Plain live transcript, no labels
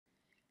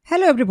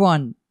Hello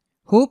everyone,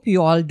 hope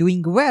you all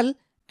doing well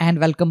and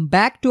welcome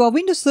back to our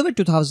Windows Server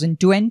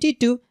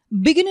 2022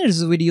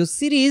 beginners video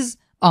series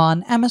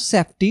on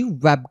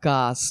MSFT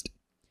Webcast.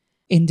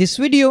 In this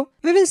video,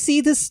 we will see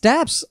the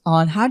steps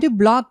on how to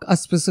block a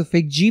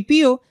specific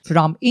GPO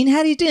from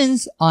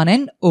inheritance on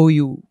an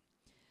OU.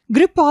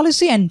 Group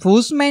policy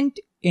enforcement,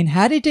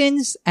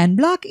 inheritance and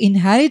block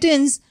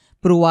inheritance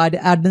provide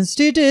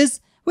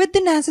administrators with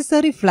the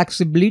necessary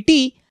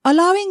flexibility,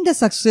 allowing the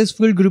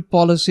successful group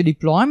policy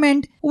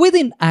deployment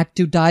within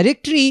Active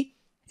Directory,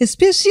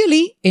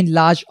 especially in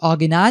large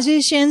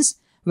organizations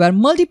where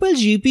multiple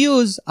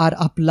GPOs are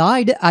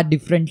applied at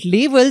different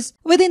levels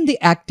within the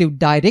Active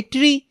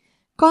Directory,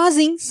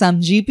 causing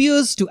some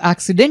GPOs to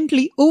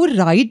accidentally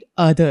override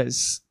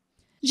others.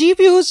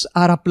 GPOs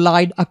are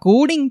applied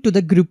according to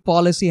the group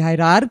policy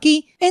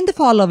hierarchy in the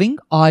following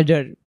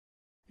order: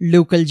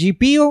 local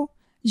GPO,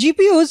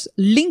 GPOs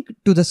linked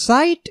to the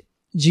site,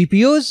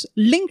 GPOs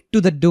linked to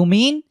the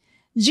domain,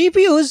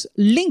 GPOs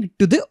linked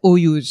to the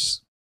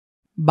OUs.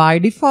 By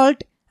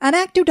default, an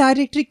Active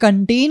Directory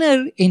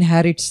container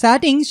inherits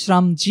settings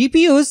from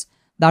GPOs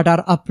that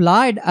are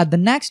applied at the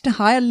next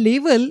higher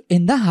level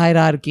in the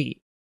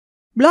hierarchy.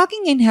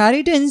 Blocking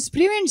inheritance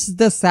prevents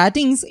the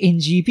settings in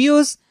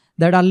GPOs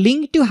that are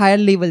linked to higher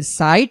level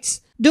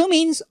sites,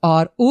 domains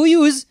or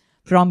OUs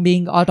from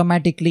being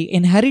automatically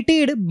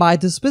inherited by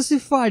the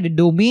specified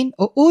domain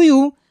or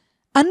OU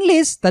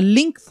unless the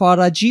link for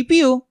a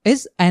GPO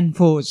is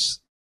enforced.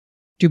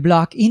 To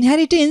block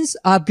inheritance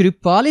of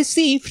group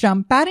policy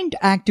from parent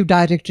Active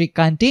Directory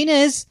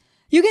containers,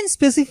 you can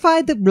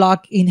specify the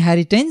block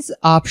inheritance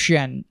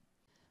option.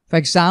 For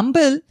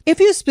example, if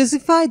you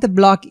specify the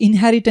block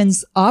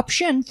inheritance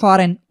option for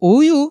an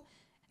OU,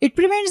 it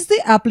prevents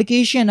the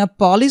application of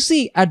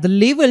policy at the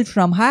level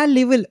from higher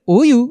level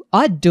OU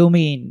or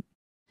domain.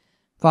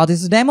 For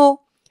this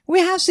demo, we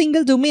have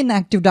single domain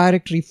Active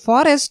Directory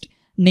forest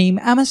named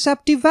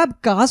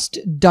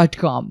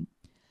msftwebcast.com.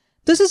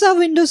 This is our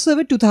Windows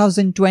Server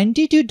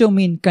 2022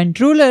 domain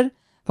controller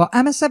for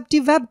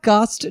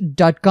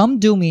msftwebcast.com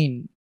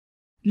domain.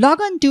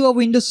 Log on to our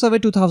Windows Server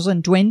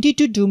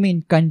 2022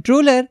 domain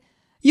controller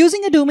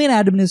using a domain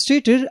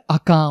administrator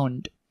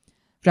account.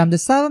 From the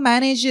Server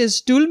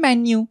Manager's tool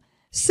menu,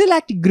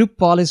 select Group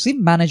Policy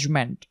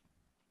Management.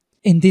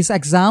 In this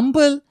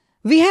example,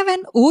 we have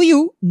an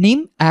OU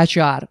named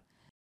HR.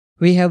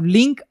 We have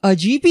linked a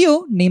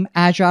GPO named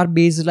HR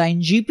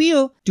Baseline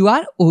GPO to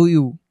our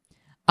OU.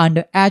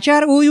 Under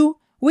HR OU,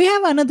 we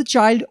have another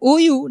child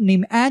OU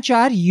named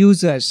HR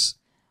Users.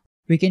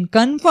 We can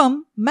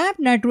confirm Map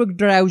Network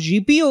Drive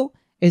GPO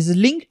is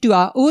linked to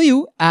our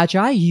OU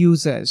HR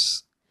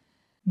Users.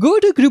 Go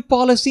to Group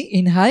Policy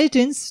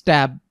Inheritance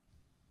tab.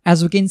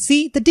 As we can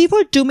see, the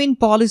default domain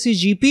policy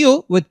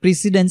GPO with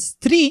precedence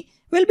 3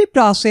 will be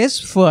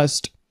processed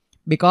first,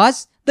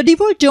 because the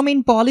default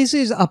domain policy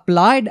is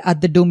applied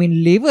at the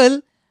domain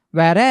level,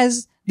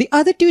 whereas the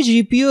other two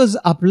GPOs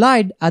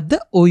applied at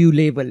the OU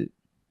level.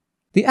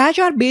 The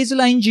HR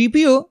Baseline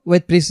GPO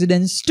with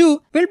precedence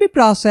 2 will be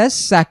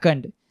processed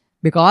second,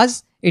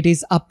 because it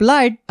is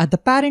applied at the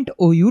parent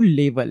OU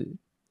level.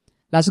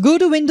 Let's go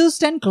to Windows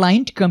 10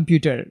 client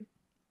computer.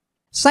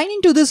 Sign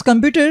into this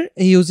computer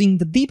using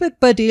the Deepak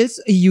Patel's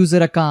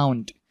user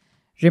account.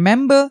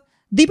 Remember,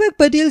 Deepak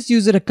Patel's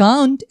user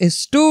account is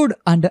stored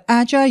under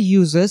HR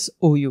Users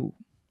OU.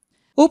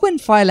 Open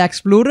File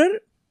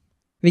Explorer.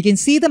 We can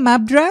see the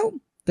map drive.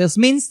 This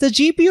means the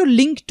GPO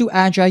linked to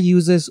HR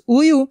Users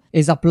OU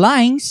is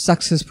applying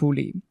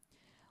successfully.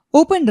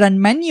 Open Run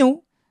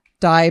menu,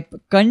 type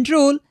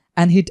Control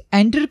and hit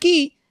Enter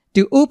key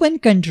to open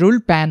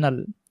Control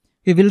Panel.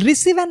 We will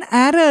receive an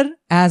error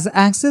as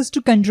access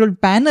to Control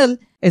Panel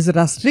is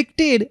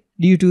restricted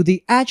due to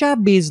the HR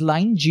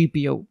Baseline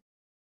GPO.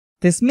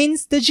 This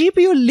means the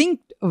GPO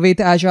linked with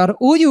HR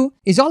OU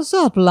is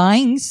also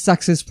applying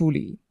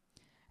successfully.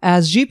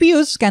 As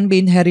GPOs can be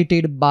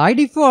inherited by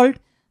default,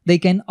 they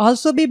can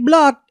also be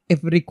blocked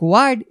if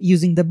required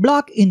using the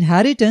block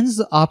inheritance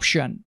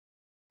option.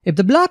 If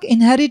the block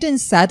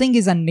inheritance setting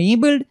is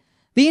enabled,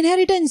 the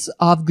inheritance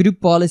of group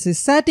policy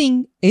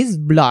setting is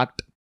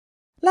blocked.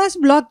 Let's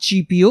block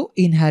GPO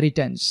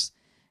inheritance.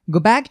 Go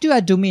back to our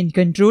domain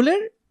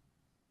controller.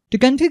 To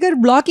configure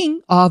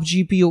blocking of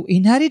GPO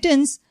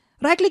inheritance,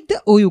 right-click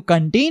the OU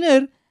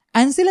container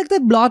and select the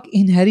block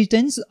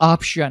inheritance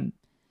option.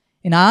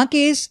 In our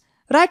case,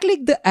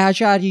 right-click the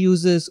HR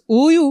Users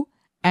OU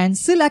and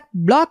select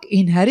block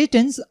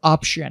inheritance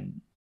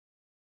option.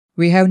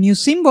 We have new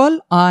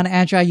symbol on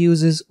HR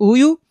Users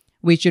OU,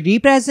 which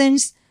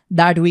represents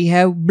that we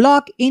have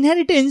block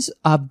inheritance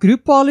of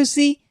group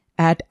policy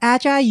at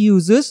HR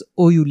Users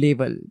OU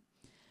level.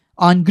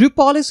 On Group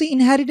Policy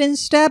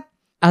Inheritance tab,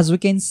 as we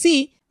can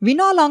see, we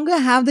no longer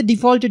have the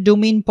default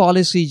domain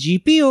policy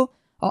GPO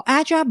or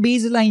HR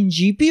Baseline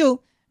GPO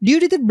due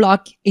to the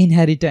block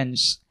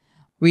inheritance.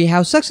 We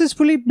have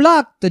successfully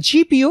blocked the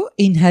GPO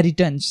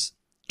inheritance.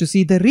 To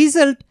see the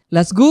result,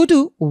 let's go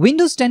to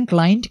Windows 10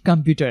 client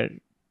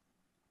computer.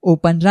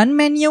 Open Run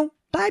menu,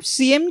 type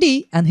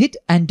CMD and hit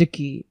Enter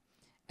key.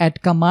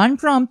 At command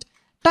prompt,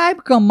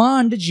 type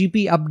command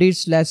gp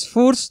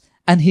update/force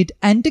and hit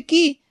enter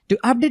key to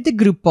update the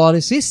group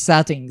policy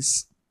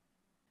settings.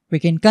 We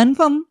can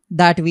confirm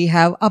that we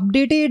have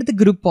updated the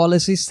group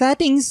policy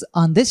settings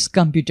on this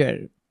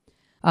computer.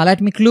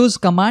 Let me close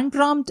Command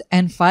Prompt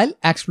and File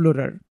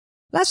Explorer.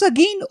 Let's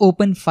again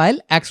open File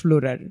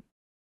Explorer.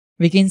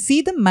 We can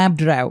see the map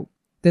drive.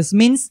 This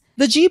means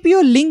the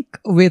GPIO link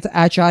with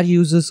HR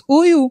users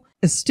OU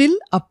is still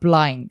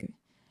applying.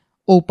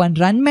 Open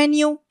Run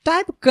menu,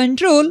 type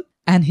Control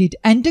and hit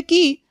Enter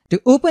key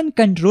to open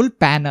Control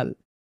Panel.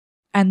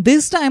 And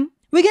this time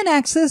we can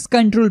access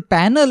Control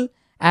Panel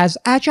as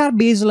HR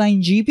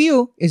baseline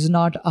GPIO is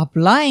not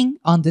applying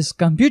on this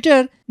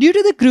computer due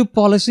to the group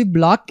policy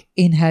block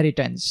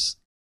inheritance.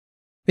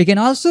 We can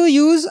also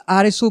use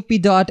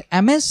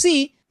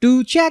rsop.msc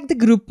to check the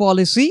group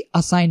policy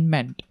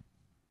assignment.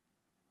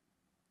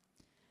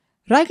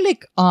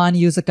 Right-click on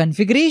User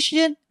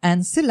Configuration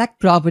and select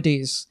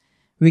Properties.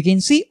 We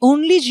can see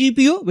only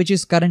GPIO which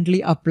is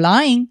currently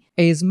applying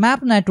is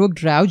Map Network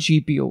Drive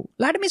GPIO.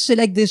 Let me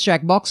select these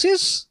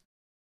checkboxes.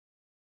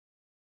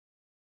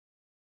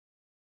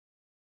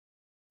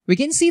 We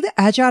can see the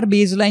HR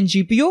baseline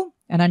GPIO,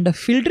 and under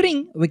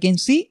filtering we can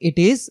see it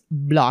is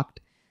blocked.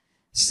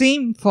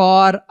 Same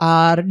for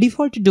our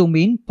default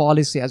domain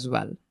policy as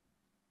well.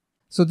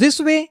 So this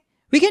way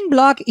we can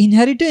block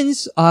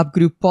inheritance of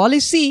group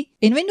policy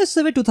in Windows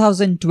Server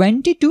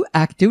 2022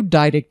 Active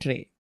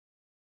Directory.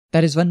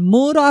 There is one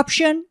more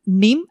option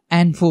named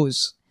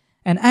Enforce.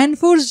 And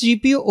Enforce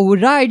GPIO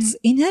overrides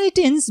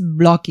inheritance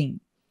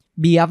blocking.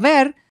 Be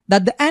aware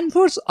that the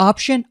Enforce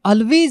option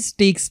always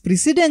takes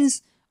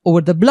precedence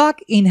over the block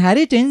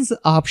inheritance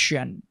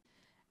option.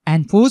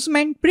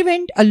 Enforcement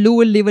prevents a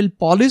lower level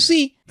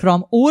policy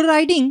from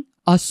overriding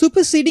or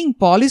superseding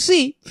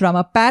policy from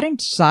a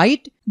parent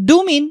site,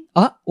 domain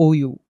or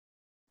OU.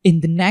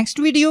 In the next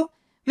video,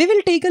 we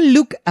will take a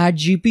look at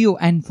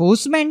GPIO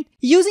enforcement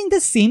using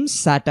the same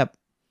setup.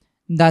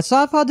 That's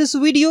all for this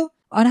video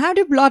on how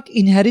to block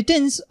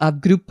inheritance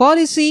of group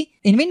policy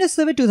in Windows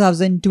Server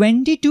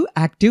 2022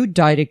 Active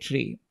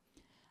Directory.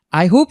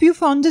 I hope you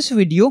found this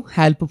video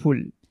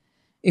helpful.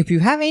 If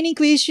you have any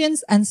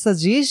questions and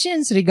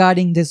suggestions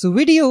regarding this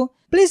video,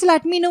 please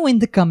let me know in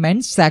the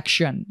comment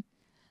section.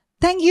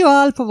 Thank you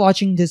all for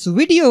watching this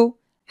video.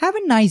 Have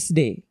a nice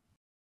day.